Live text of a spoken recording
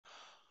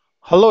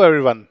Hello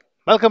everyone,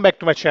 welcome back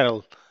to my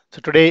channel.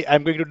 So today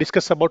I'm going to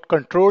discuss about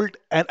controlled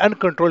and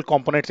uncontrolled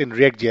components in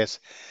React.js.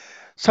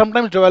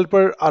 Sometimes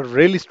developers are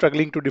really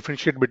struggling to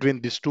differentiate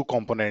between these two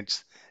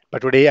components.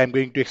 But today I'm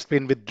going to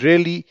explain with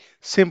really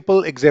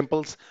simple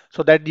examples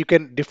so that you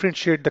can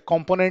differentiate the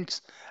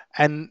components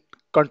and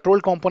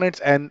controlled components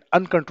and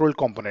uncontrolled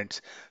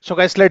components. So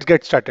guys, let's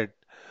get started.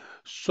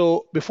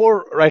 So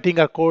before writing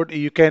our code,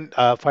 you can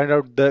find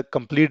out the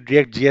complete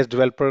React.js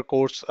developer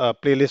course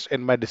playlist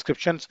in my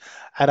descriptions.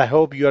 And I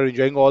hope you are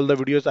enjoying all the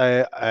videos.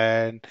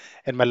 And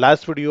in my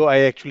last video,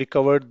 I actually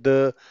covered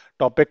the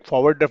topic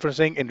forward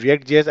referencing in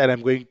React.js, and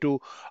I'm going to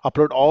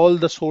upload all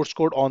the source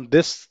code on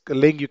this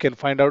link. You can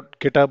find out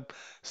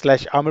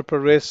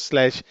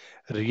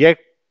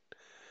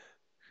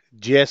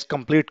GitHub/Aamir/Progress/React.js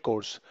complete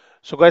course.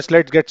 So guys,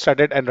 let's get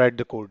started and write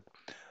the code.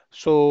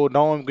 So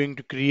now I'm going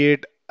to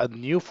create a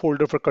new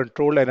folder for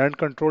control and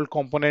uncontrolled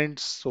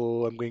components.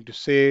 So I'm going to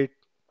say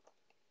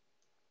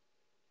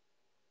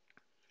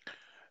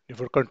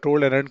for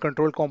control and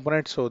uncontrolled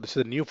components. So this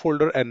is a new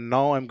folder, and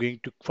now I'm going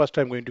to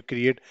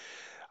create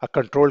a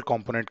control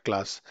component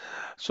class.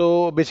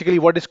 So basically,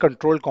 what is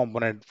control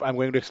component? I'm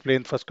going to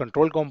explain first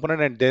control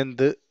component and then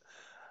the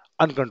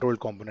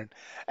uncontrolled component.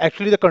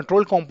 Actually, the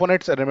control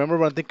components, and remember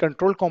one thing,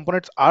 control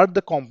components are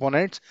the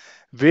components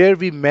where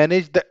we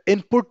manage the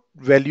input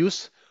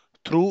values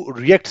through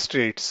React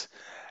states.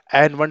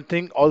 And one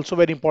thing also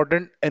very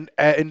important in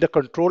the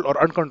control or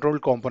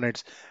uncontrolled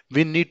components,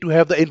 we need to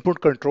have the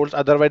input controls,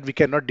 otherwise we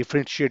cannot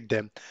differentiate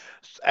them.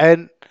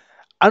 And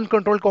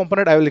uncontrolled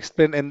component, I will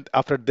explain in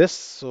after this.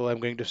 So I'm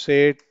going to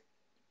say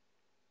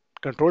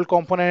control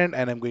component,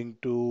 and I'm going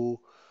to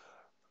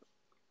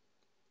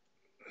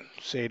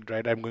say it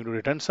right. I'm going to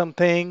return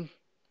something,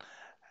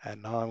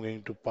 and now I'm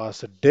going to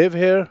pass a div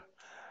here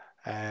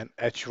and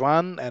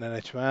h1 and an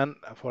h1.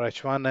 For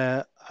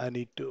h1, I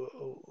need to,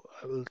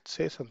 I will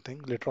say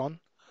something later on.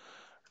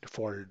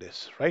 Default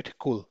this, right?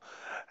 Cool.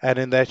 And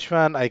in the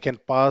h1, I can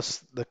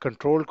pass the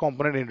control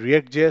component in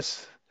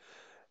React.js.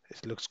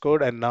 It looks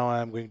good. And now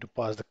I'm going to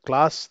pass the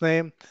class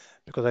name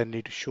because I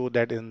need to show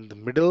that in the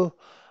middle.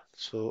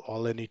 So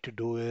all I need to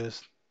do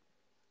is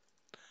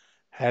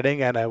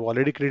heading, and I've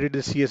already created the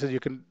CSS. You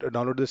can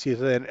download the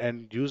CSS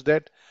and use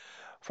that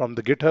from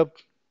the GitHub.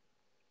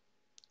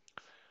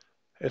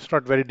 It's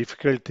not very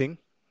difficult thing.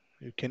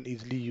 You can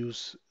easily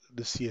use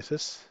the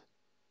CSS,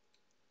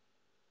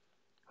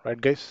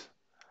 right, guys?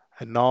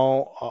 And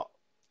now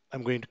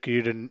I'm going to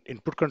create an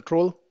input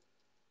control.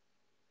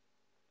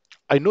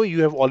 I know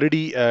you have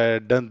already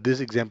done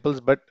these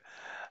examples, but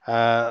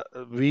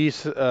we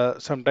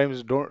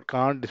sometimes don't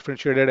can't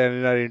differentiate it, and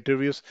in our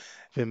interviews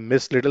we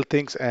miss little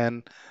things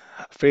and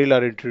fail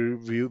our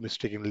interview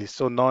mistakenly.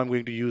 So now I'm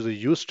going to use a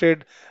use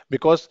state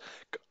because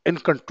in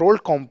control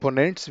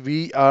components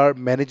we are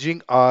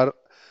managing our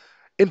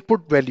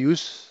input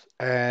values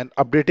and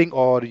updating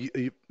or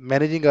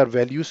managing our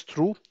values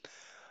through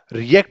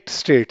React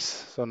states.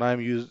 So now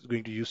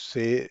going to use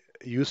say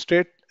use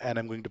state, and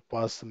I'm going to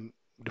pass some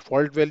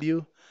default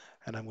value,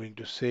 and I'm going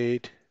to say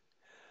it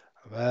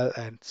well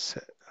and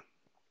set,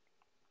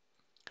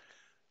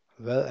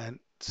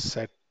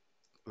 set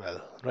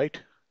well,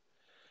 right?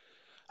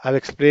 I've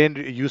explained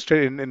use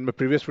state in my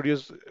previous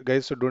videos,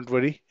 guys, so don't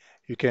worry.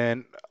 You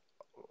can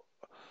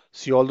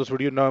see all those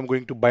videos. Now I'm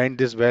going to bind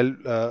this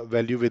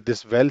value with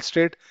this well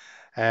state,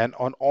 and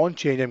on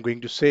change, I'm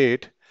going to say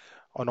it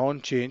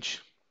on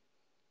change.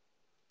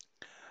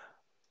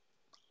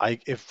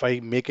 If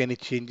I make any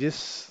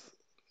changes,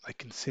 I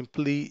can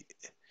simply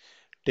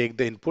take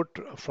the input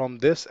from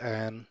this,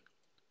 and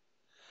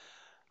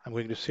I'm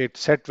going to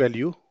set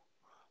value.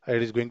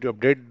 It is going to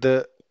update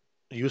the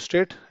use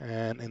state,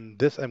 and in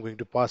this I'm going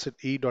to pass it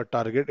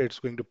e.target. It's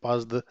going to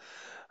pass the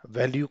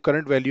value,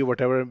 current value,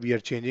 whatever we are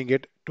changing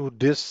it to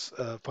this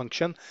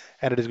function,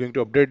 and it is going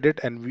to update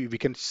it, and we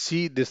can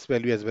see this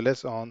value as well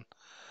as on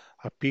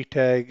a p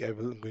tag.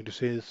 I'm going to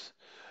say is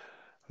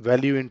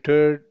value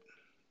entered,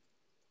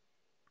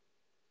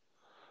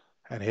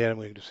 and here I'm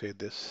going to say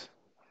this,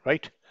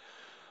 right?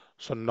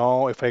 So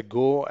now if I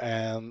go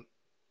and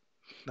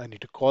I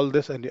need to call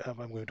this, and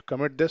I'm going to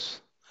commit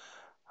this,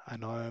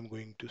 and now I'm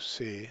going to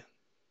say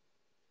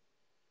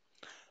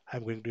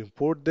I'm going to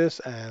import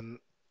this and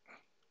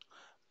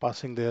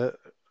passing the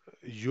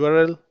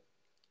URL,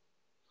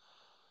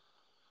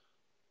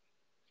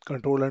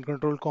 control and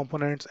control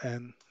components,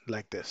 and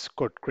like this.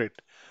 Good, great.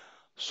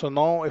 So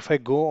now if I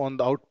go on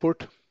the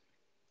output,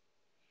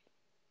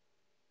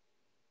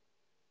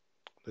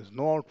 there's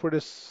no output.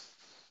 It's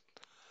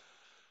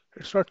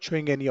not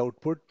showing any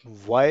output.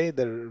 Why?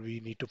 There we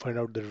need to find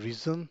out the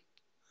reason.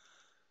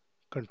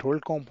 Control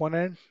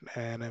component,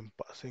 and I'm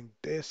passing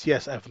this.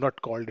 Yes, I've not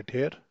called it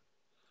here,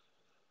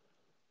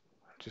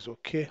 which is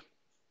okay.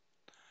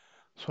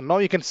 So now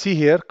you can see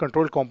here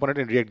control component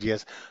in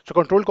React.js. So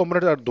control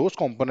components are those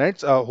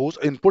components whose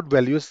input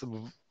values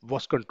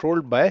was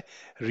controlled by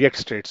React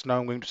states. Now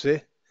I'm going to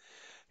say,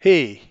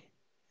 hey,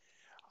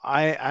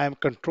 I am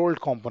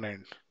controlled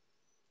component.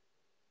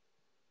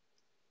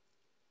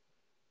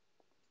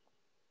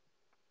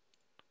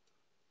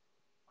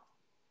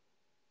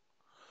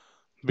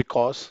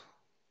 because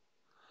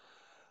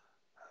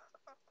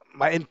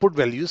my input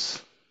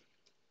values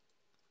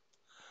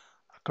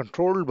are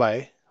controlled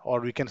by, or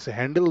we can say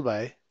handled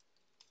by,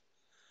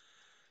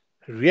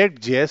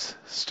 reactjs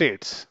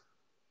states.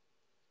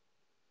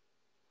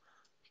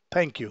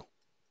 Thank you.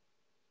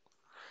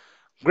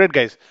 Great,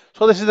 guys.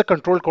 So this is the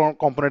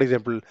component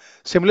example.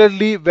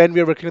 Similarly, when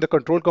we are working with the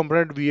control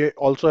component, we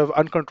also have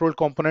uncontrolled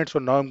components. So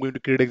now I'm going to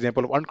create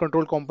example of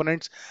uncontrolled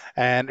components,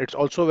 and it's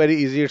also very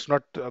easy. It's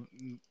not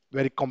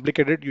very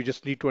complicated. You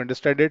just need to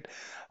understand it.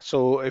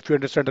 So if you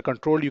understand the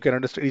control, you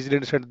can easily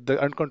understand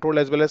the uncontrolled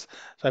as well as.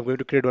 So I'm going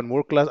to create one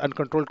more class,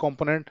 uncontrolled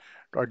component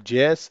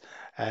 .js,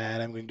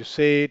 and I'm going to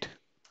say it.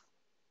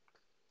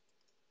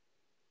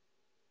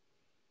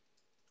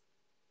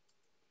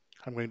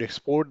 I'm going to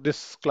export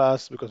this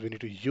class because we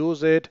need to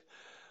use it.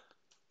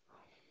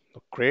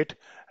 So great.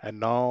 And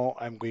now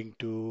I'm going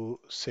to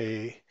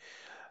say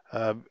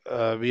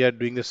we are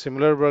doing the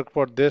similar work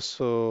for this,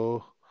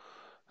 so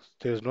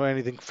there's no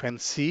anything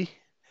fancy.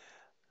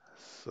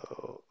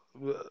 So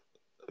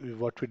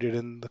what we did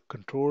in the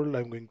control,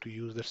 I'm going to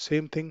use the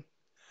same thing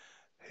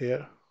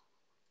here.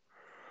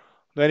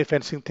 No any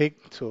fancy thing.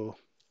 So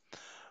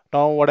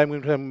now what I'm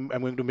going to do,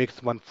 I'm going to make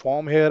one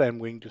form here. I'm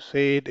going to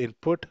say it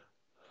input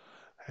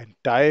and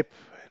type.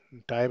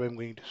 And type I'm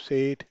going to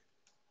say it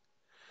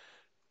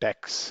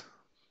text,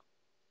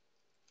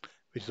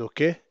 which is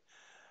okay.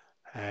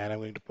 And I'm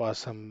going to pass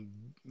some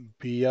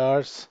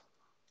BRs.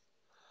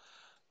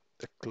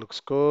 That looks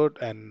good.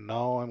 And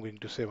now I'm going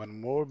to say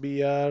one more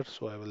BR.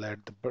 So I will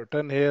add the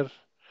button here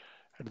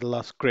at the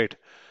last. Great.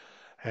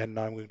 And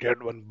now I'm going to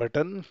add one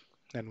button.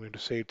 I'm going to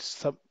say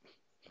it's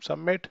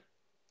submit.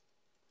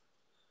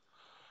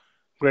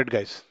 Great,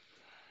 guys.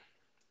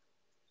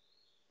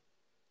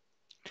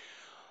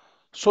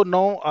 So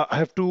now I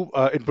have two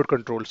input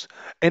controls.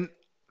 In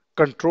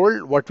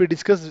control, what we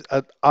discussed,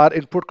 our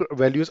input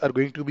values are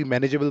going to be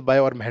manageable by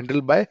or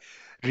handled by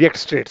React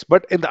states.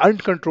 But in the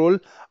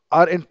uncontrolled,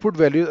 our input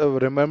values,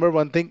 remember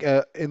one thing,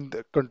 in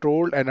the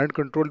controlled and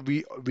uncontrolled,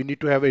 we need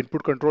to have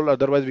input control,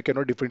 otherwise we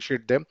cannot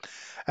differentiate them.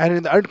 And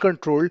in the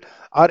uncontrolled,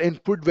 our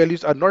input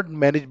values are not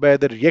managed by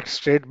the React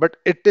state, but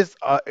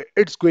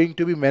it's going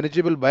to be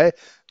manageable by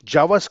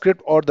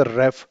JavaScript or the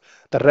ref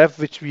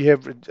which we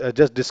have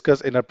just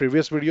discussed in our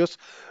previous videos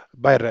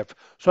by ref.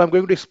 So I'm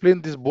going to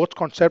explain this both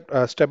concept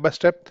step by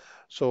step.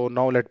 So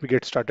now let me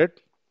get started.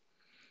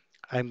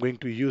 I'm going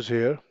to use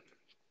here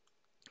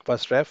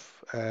first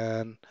ref,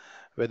 and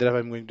whether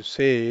I'm going to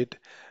say it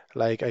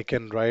like I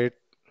can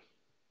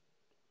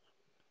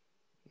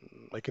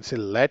say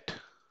let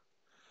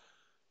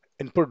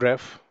input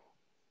ref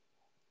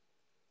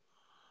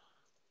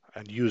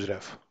and use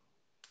ref.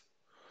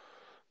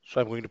 So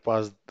I'm going to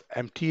pass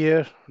empty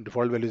here,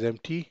 default value is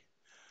empty.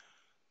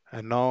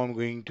 And now I'm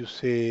going to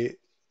say,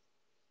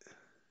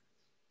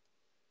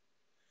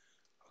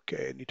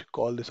 okay, I need to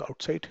call this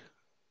outside.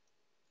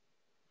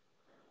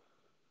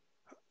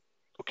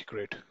 Okay,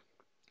 great.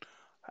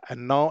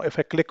 And now if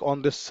I click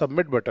on this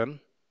submit button,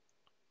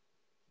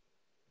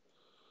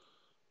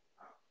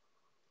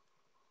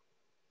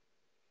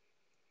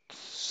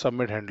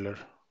 submit handler,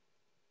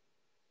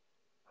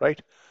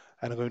 right?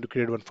 And I'm going to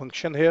create one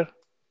function here.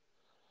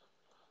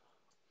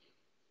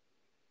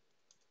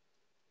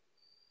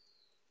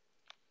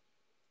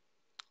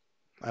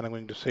 And I'm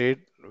going to say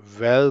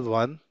value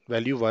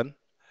one,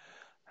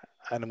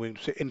 and I'm going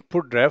to say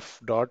input ref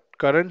dot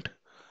current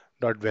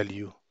dot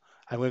value.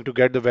 I'm going to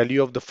get the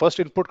value of the first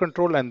input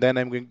control, and then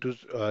I'm going to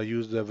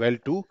use the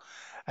val2.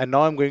 And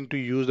now I'm going to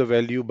use the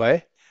value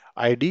by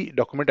ID,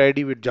 document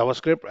ID with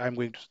JavaScript. I'm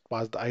going to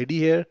pass the ID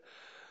here,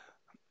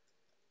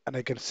 and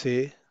I can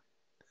say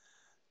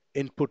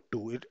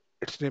input2.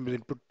 Its name is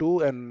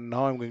input2, and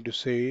now I'm going to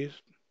say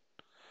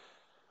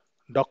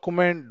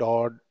document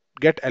dot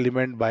get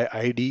element by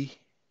ID,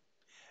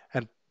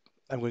 and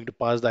I'm going to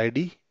pass the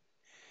ID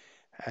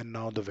and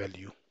now the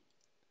value.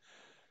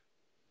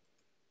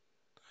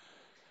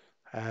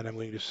 And I'm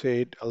going to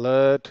say it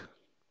alert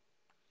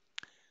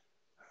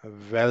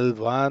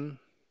val1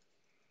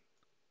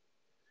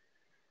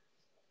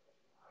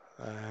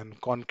 and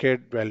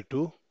concat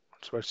val2.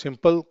 It's very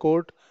simple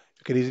code.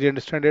 You can easily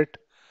understand it.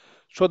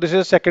 So this is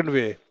the second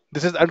way.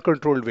 This is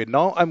uncontrolled way.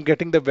 Now I'm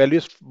getting the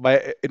values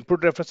by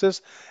input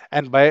references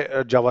and by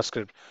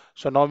JavaScript.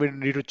 So now we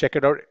need to check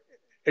it out.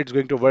 It's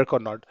going to work or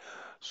not.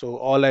 So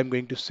all I'm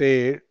going to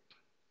say,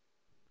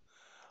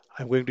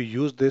 I'm going to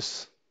use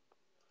this,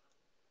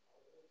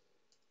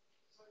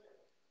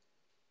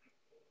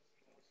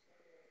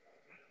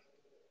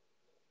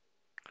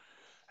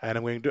 and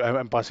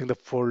I'm passing the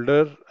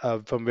folder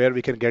from where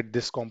we can get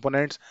these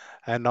components.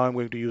 And now I'm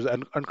going to use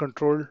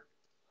uncontrolled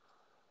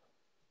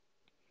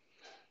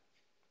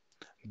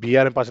BR.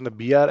 I'm passing the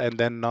BR, and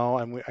then now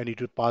I need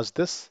to pass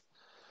this.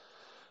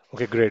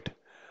 Okay, great.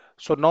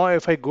 So now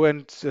if I go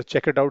and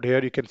check it out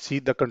here, you can see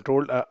the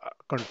controlled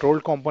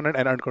component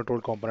and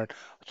uncontrolled component.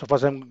 So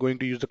first I'm going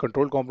to use the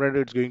controlled component.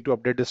 It's going to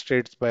update the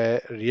states by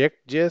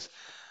reactjs.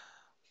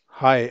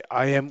 Hi,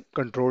 I am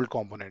controlled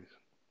component.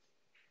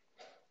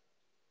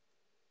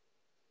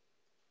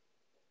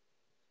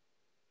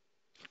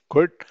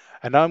 Good.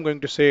 And now I'm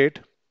going to say it.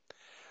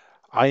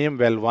 I am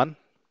well1,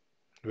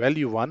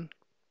 value1,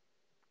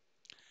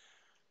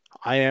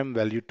 I am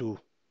value2.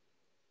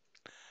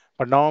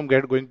 But now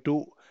going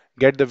to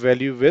get the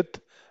value with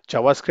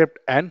JavaScript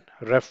and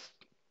ref,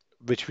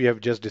 which we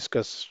have just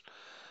discussed.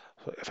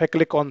 So if I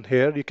click on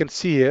here, you can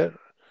see here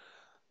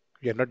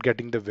we are not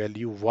getting the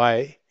value.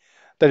 Why?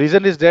 The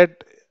reason is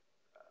that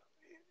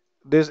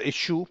this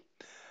issue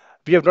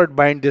we have not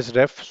bind this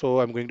ref.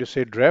 So I'm going to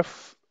say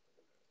ref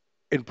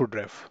input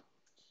ref.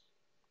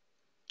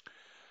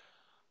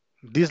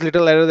 These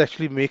little errors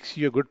actually makes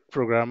you a good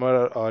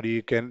programmer, or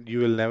you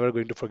will never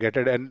going to forget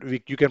it. And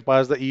you can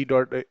pass the e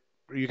dot.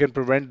 You can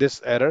prevent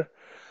this error.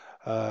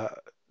 Uh,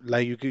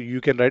 like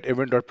you can write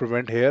event dot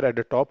prevent here at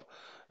the top.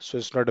 So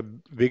it's not a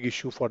big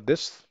issue for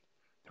this.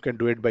 You can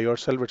do it by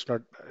yourself. It's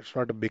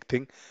not a big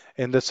thing.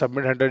 In the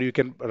submit header, you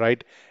can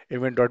write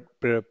event dot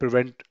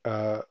prevent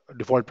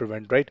default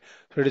prevent, right?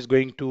 So it is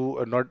going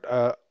to not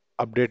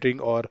updating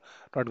or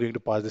not going to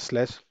pass the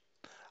slash.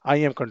 I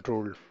am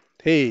controlled.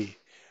 Hey,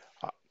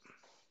 uh,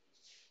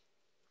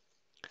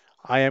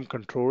 I am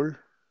controlled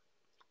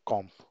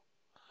comp.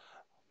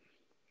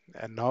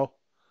 And now,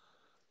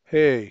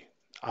 hey,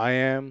 I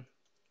am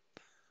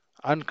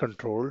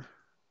uncontrolled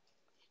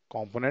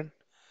component.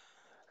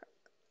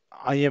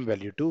 I am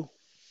value 2.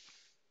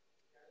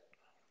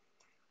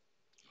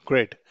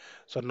 Great.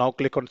 So now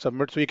click on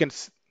submit. So you can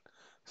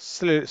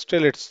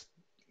still it's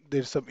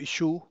there's some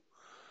issue.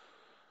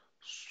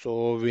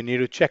 So we need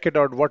to check it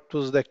out. What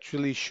was the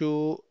actual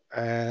issue?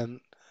 And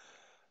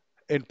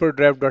input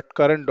dot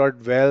current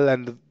dot well,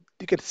 and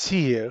you can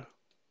see here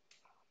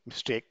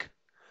mistake.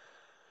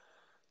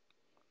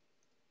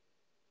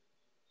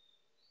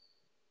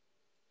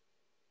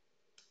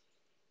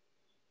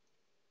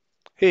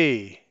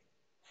 Hey,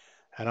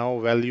 and now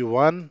value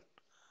 1,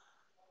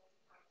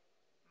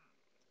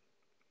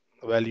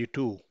 value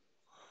 2.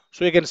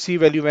 So you can see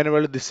value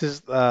whenever this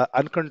is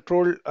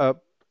uncontrolled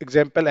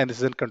example and this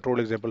is a controlled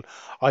example.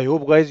 I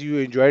hope guys you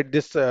enjoyed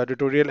this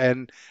tutorial,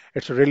 and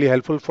it's really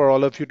helpful for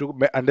all of you to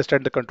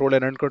understand the controlled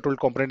and uncontrolled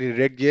component in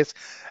React.js.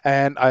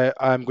 And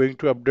I'm going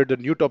to update the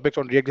new topics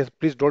on React.js.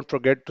 Please don't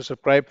forget to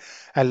subscribe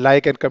and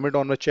like and comment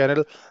on my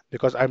channel,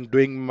 because I'm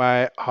doing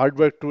my hard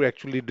work to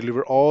actually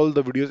deliver all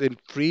the videos in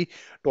free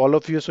to all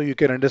of you, so you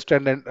can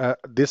understand and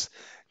this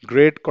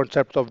great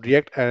concept of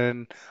React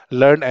and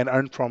learn and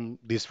earn from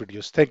these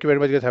videos. Thank you very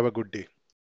much, guys. Have a good day.